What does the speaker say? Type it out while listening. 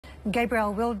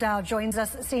Gabriel Wildau joins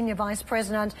us, Senior Vice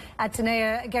President at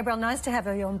Teneo. Gabriel, nice to have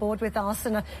you on board with us.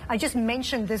 And I just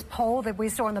mentioned this poll that we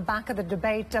saw on the back of the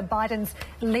debate, Biden's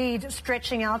lead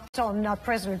stretching out on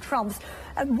President Trump's.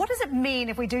 What does it mean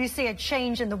if we do see a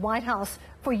change in the White House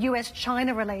for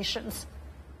U.S.-China relations?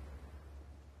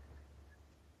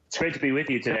 It's great to be with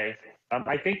you today.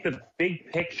 I think the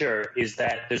big picture is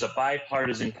that there's a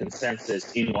bipartisan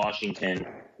consensus in Washington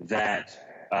that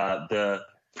the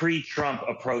pre-Trump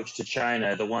approach to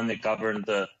China, the one that governed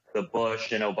the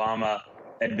Bush and Obama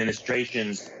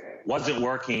administrations, wasn't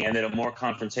working and that a more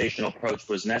confrontational approach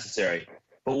was necessary.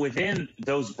 But within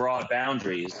those broad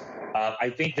boundaries, I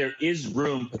think there is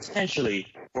room potentially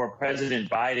for President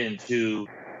Biden to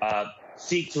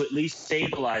seek to at least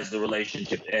stabilize the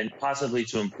relationship and possibly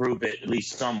to improve it at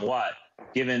least somewhat,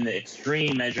 given the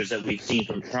extreme measures that we've seen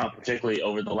from Trump, particularly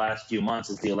over the last few months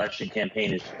as the election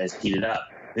campaign has heated up.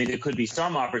 I think there could be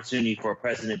some opportunity for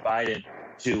President Biden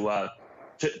to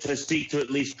seek to at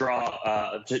least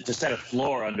draw, to set a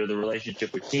floor under the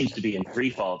relationship, which seems to be in free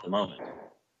fall at the moment.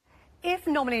 If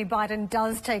nominee Biden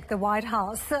does take the White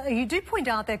House, you do point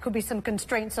out there could be some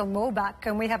constraints on rollback,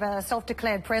 and we have a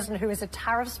self-declared president who is a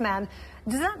tariffs man.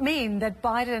 Does that mean that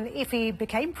Biden, if he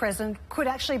became president, could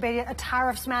actually be a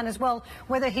tariffs man as well,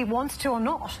 whether he wants to or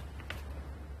not?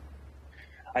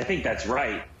 I think that's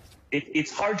right.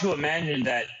 It's hard to imagine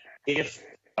that if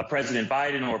a President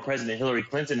Biden or President Hillary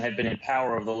Clinton had been in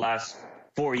power over the last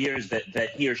 4 years,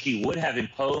 that he or she would have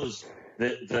imposed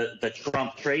the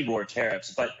Trump trade war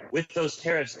tariffs. But with those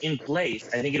tariffs in place,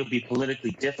 I think it'll be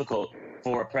politically difficult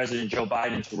for President Joe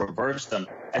Biden to reverse them,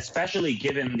 especially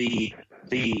given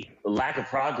the lack of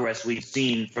progress we've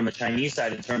seen from the Chinese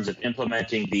side in terms of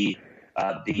implementing the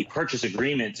purchase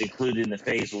agreements included in the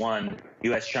Phase 1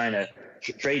 U.S.-China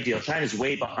trade deal. China's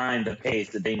way behind the pace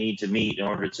that they need to meet in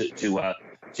order to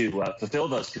fulfill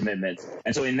those commitments.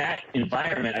 And so in that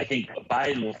environment, I think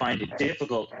Biden will find it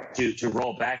difficult to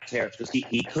roll back tariffs because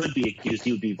he could be accused,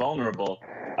 he would be vulnerable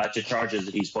to charges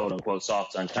that he's quote unquote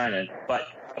soft on China. But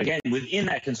again, within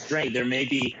that constraint, there may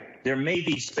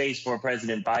be space for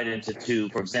President Biden to,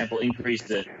 for example, increase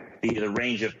the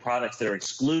range of products that are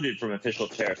excluded from official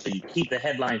tariffs. So you keep the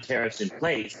headline tariffs in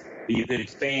place, but you could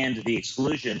expand the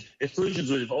exclusions. Exclusions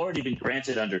would have already been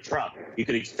granted under Trump. You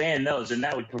could expand those, and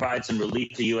that would provide some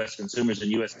relief to U.S. consumers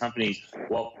and U.S. companies,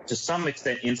 while to some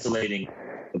extent insulating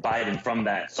Biden from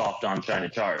that soft on China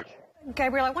charge.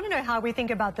 Gabriel, I want to know how we think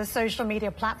about the social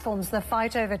media platforms, the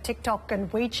fight over TikTok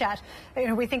and WeChat. You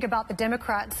know, we think about the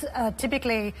Democrats,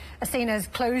 typically seen as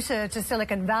closer to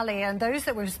Silicon Valley, and those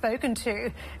that we've spoken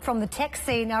to from the tech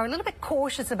scene are a little bit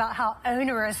cautious about how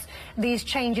onerous these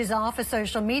changes are for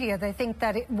social media. They think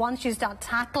that once you start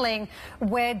tackling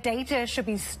where data should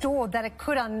be stored, that it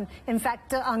could, in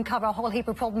fact, uncover a whole heap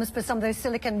of problems for some of those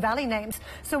Silicon Valley names.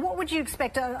 So what would you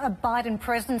expect a Biden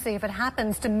presidency, if it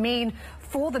happens, to mean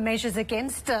for the measures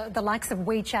against the likes of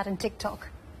WeChat and TikTok?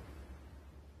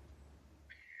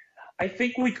 I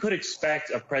think we could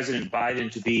expect President Biden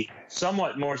to be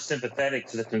somewhat more sympathetic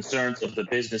to the concerns of the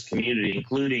business community,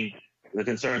 including the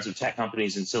concerns of tech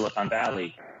companies in Silicon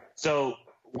Valley. So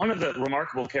one of the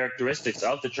remarkable characteristics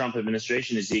of the Trump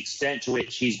administration is the extent to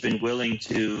which he's been willing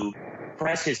to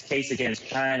press his case against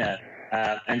China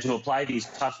and to apply these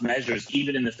tough measures,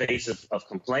 even in the face of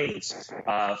complaints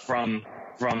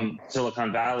from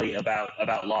Silicon Valley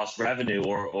about lost revenue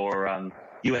or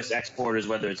U.S. exporters,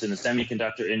 whether it's in the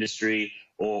semiconductor industry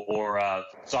or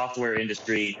software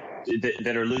industry,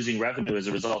 that are losing revenue as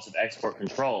a result of export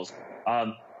controls.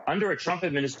 Under a Trump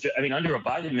administration, under a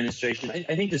Biden administration,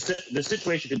 I think the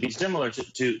situation could be similar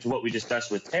to what we discussed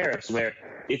with tariffs, where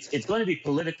it's going to be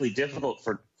politically difficult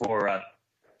for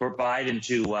Biden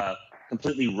to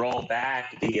completely roll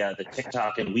back the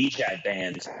TikTok and WeChat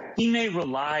bans. He may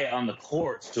rely on the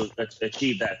courts to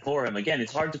achieve that for him. Again,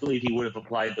 it's hard to believe he would have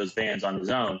applied those bans on his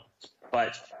own.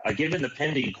 But given the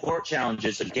pending court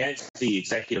challenges against the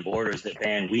executive orders that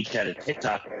ban WeChat and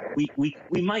TikTok,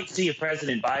 we might see a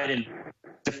President Biden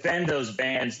defend those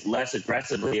bans less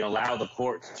aggressively and allow the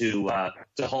courts to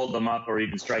hold them up or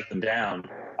even strike them down,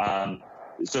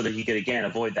 so that he could, again,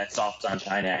 avoid that soft on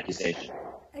China accusation.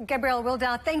 Gabriel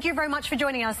Wildau, thank you very much for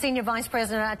joining us, Senior Vice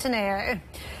President at Teneo.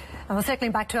 Well,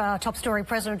 circling back to our top story,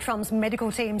 President Trump's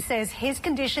medical team says his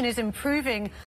condition is improving